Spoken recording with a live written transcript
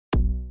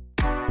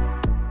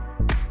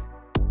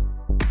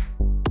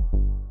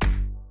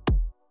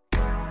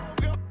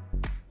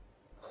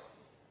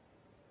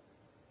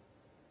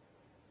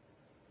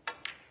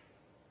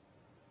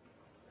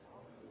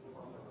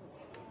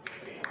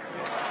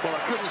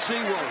see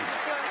one.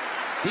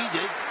 He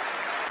did.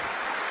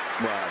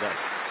 Wow,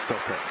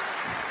 stop it.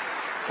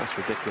 That's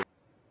ridiculous.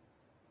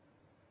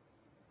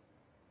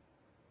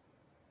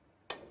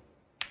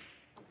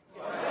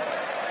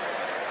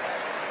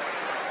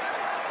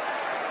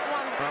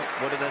 Well,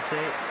 what did I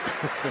say?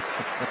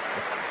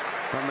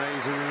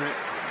 Amazing, isn't it?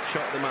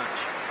 Shot of the match.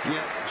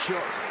 Yeah,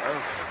 shot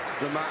of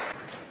the match.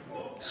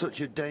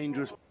 Such a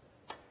dangerous...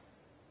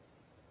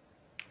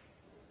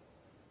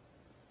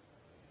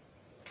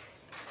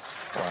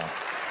 Wow.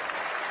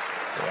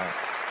 Yeah.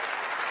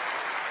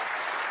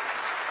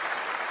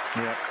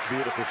 Yeah,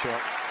 beautiful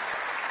shot.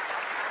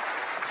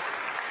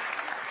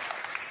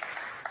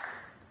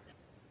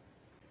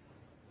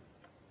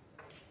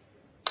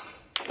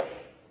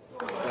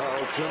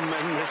 Oh,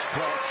 tremendous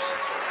pots.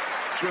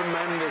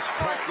 Tremendous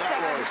pot that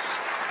was.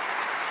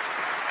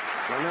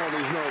 I know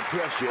there's no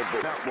pressure,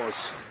 but that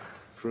was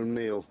from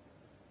Neil.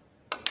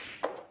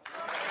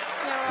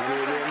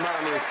 Really, a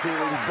man who's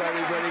feeling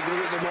very, very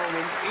good at the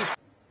moment.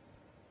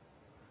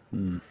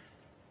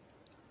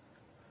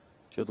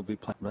 Judd will be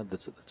playing red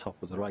that's at the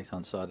top of the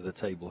right-hand side of the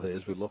table here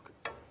as we look.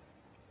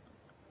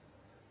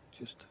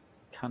 Just,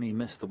 can he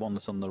miss the one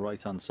that's on the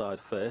right-hand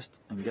side first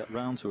and get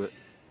round to it?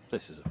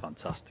 This is a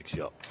fantastic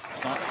shot.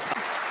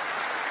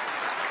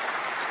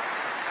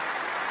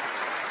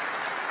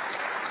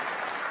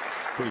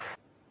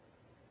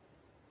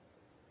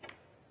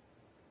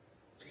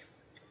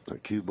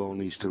 That cue ball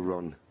needs to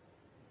run.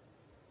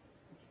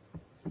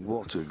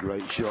 What a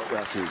great shot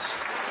that is.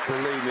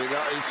 Believe me,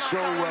 that is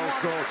so well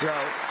thought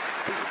out.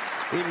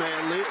 He may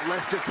have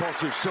left a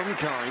pot of some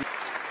kind.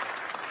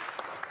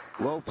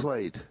 Well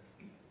played.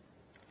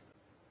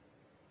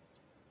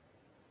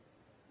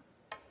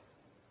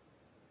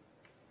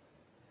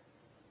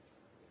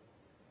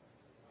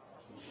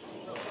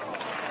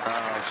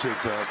 Ah,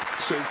 superb,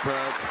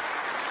 superb.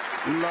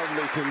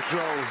 Lovely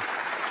control.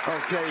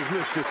 Okay, he's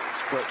missed it,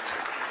 but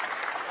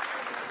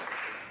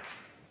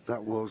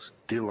that was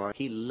delight.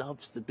 He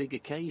loves the big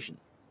occasion.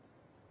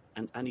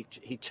 And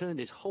he turned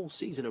his whole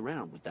season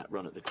around with that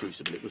run at the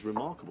Crucible. It was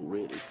remarkable,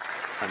 really.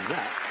 And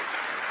that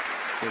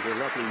was a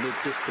lovely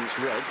mid-distance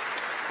red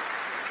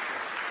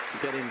to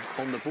get him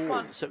on the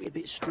ball. So a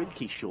bit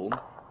streaky, Shaun,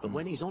 but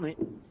when he's on it,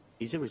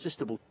 he's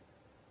irresistible.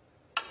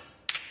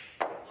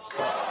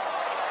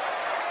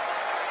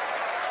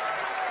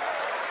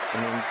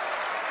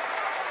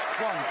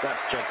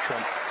 That's Judd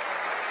Trump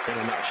in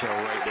a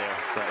nutshell right there.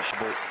 That's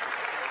ball.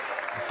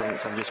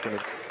 Thanks, I'm just going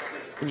to...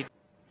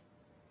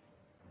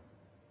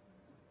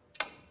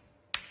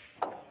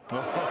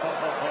 Wow.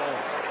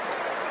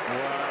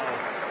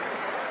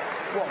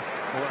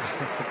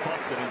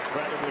 What an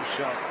incredible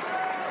shot.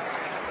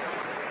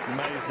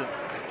 Amazing.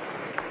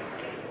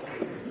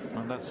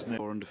 And that's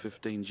near under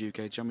 15's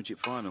UK Championship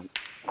final.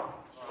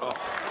 Oh,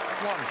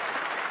 one.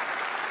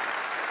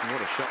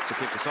 What a shot to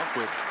kick us off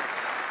with.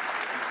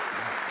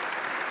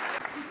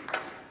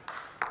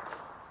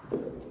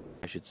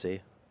 I should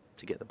say,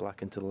 to get the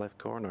black into the left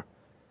corner.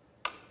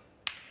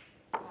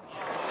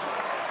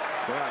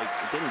 Well,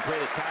 he didn't play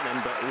the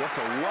cannon, but what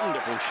a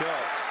wonderful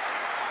shot.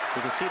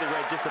 You can see the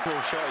red, just a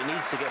full shot. He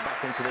needs to get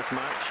back into this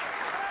match.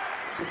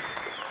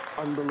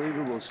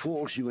 Unbelievable.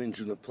 Force you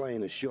into the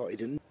playing a shot. He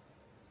didn't.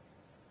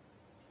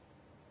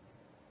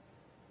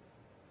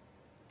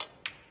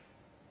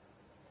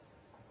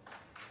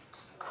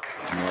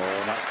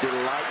 Oh, that's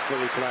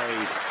delightfully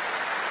played.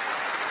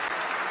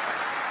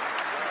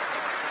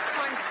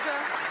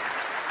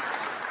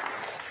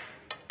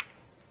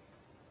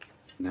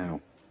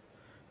 Now,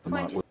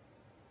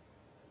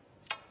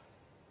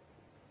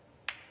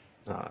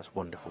 that's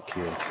wonderful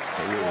cueing.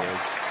 It really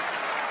is.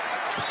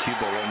 The cue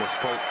ball almost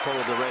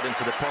followed the red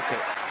into the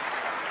pocket.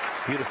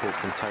 Beautiful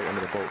from tight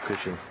under the bolt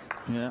cushion.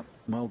 yeah,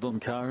 well done,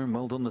 Kyren.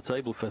 Well done, the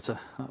table fitter.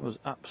 That was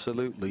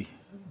absolutely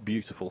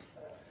beautiful.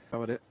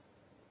 How about it?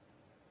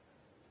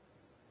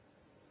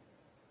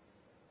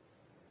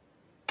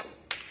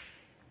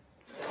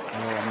 Oh,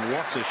 and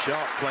what a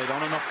shot played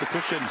on and off the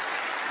cushion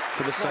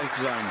for the safe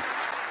zone.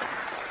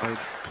 I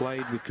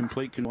played with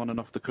complete control on and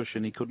off the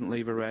cushion. He couldn't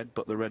leave a red,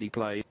 but the red he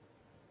played.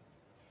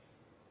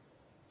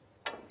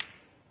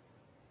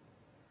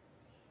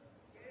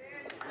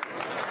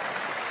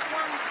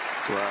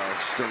 Wow,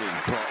 stunning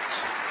pot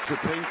to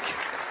pink.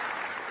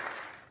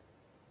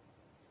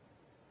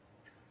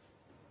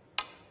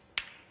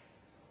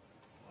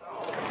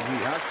 He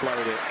has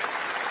played it.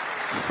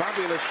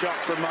 Fabulous shot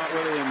from Mark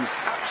Williams.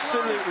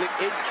 Absolutely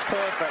inch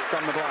perfect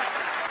on the black.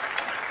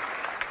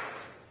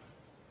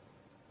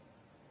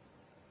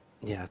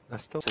 Yeah,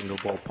 that's still single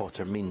ball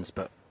Potter means,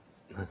 but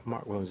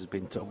Mark Williams has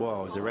been told,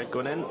 wow, is the red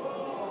going in?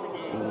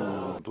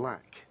 Ooh,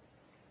 black.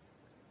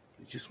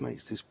 It just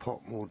makes this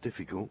pot more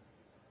difficult.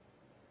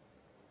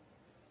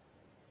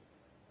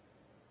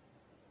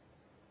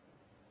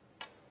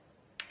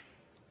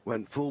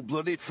 Went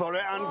full-blooded for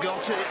it and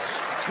got it.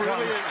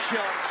 Brilliant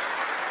shot.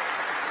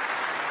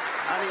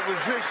 And it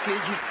was risky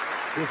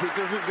if it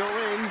doesn't go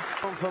in.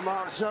 One for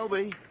Mark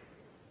Selby.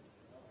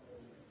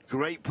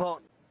 Great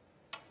pot.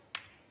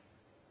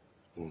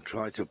 We'll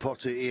try to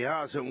pot it. He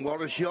has, and what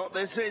a shot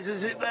this is.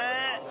 Is it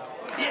there?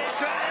 Yes,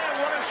 there!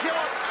 What a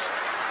shot!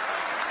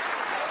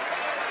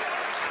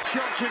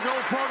 Shot to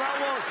go for that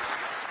was.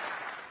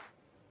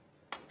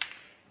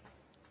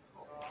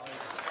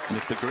 And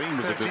if the green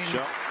was 13. A good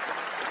shot,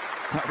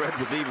 that red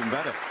was even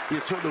better. You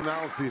took the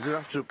mouthpiece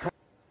after a pot.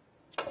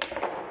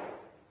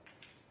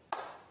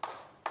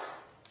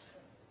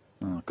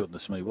 Oh,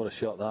 goodness me, what a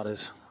shot that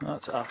is.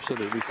 That's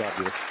absolutely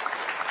fabulous.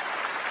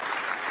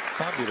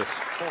 Fabulous.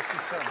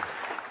 47.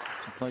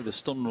 To play the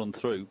stun run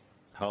through.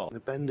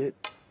 Hard. Bend it.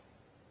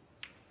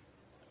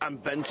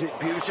 And bent it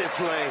beautifully.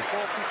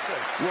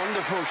 42.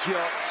 Wonderful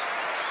shot.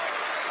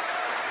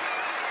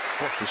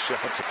 What a shot.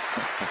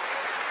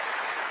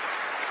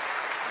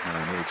 He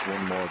needs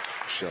one more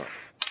shot.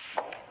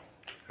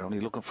 They're only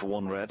looking for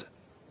one red.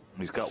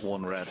 He's got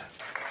one red.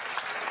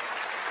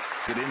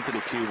 Get into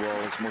the cue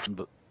wall as much,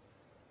 but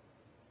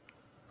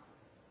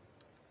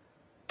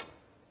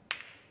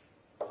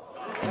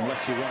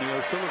unless you're Ronnie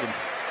O'Sullivan.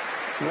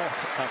 What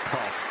a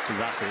pot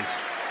that is.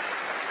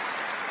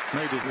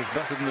 Maybe it was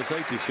better than the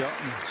safety shot,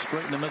 and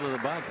straight in the middle of the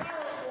bag.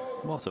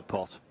 What a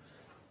pot.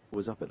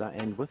 Was up at that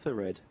end with the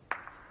red.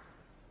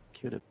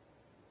 Could have.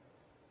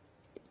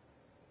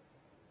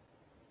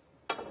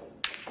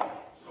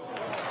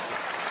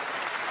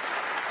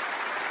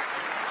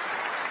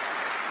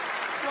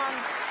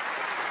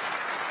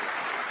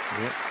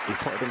 Yep, he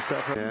potted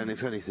himself up. Yeah, and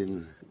if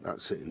anything,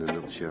 that's it in a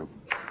nutshell.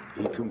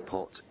 He can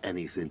pot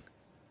anything.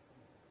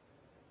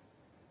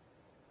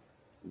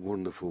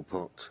 Wonderful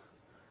pot.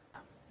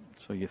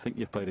 So you think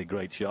you've played a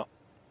great shot,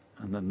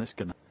 and then this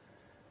can...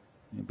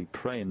 You'll be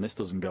praying this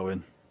doesn't go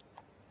in.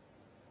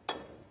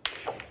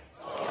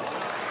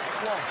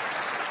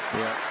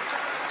 Yeah.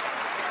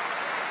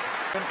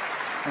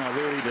 I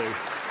really do.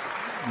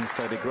 You've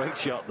played a great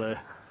shot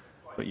there,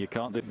 but you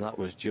can't do... That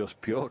was just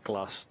pure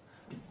class.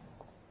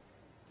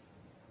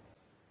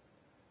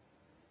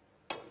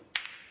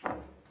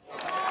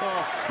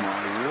 Oh,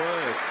 my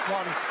word.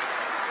 One.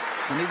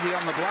 And is he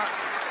on the black?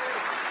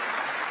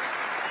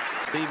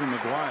 Stephen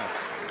Maguire.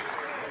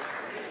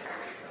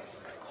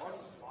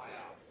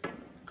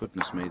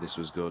 Goodness me, this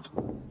was good.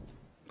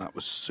 That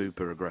was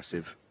super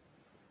aggressive.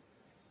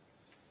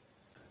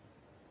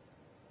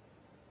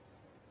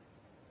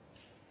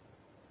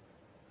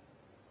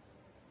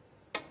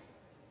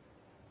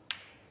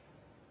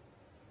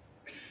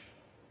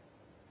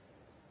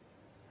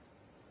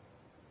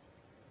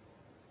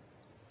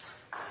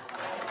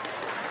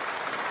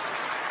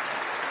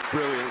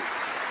 Brilliant.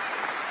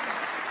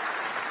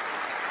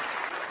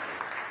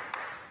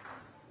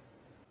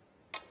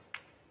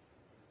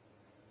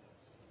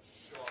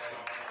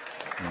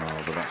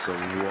 Oh, but that's a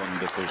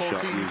wonderful 14.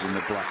 shot using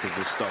the black as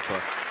the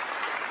stopper.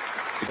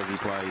 As he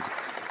played.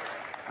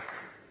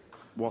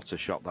 What a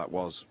shot that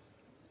was.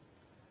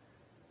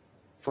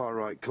 Far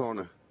right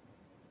corner.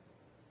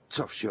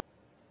 Tough shot.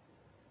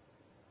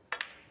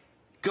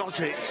 Got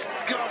it.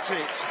 Got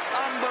it.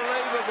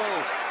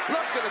 Unbelievable.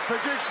 Look at the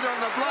position on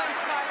the black.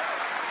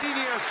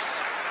 Genius.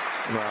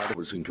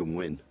 Robertson can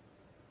win.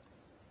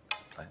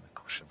 Playing the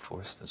cushion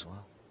first as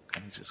well.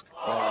 Can he just...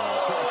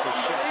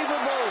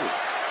 Unbelievable.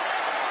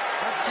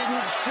 I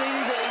didn't see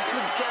that he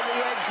could get the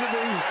edge of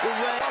the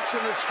red. What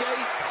an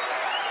escape.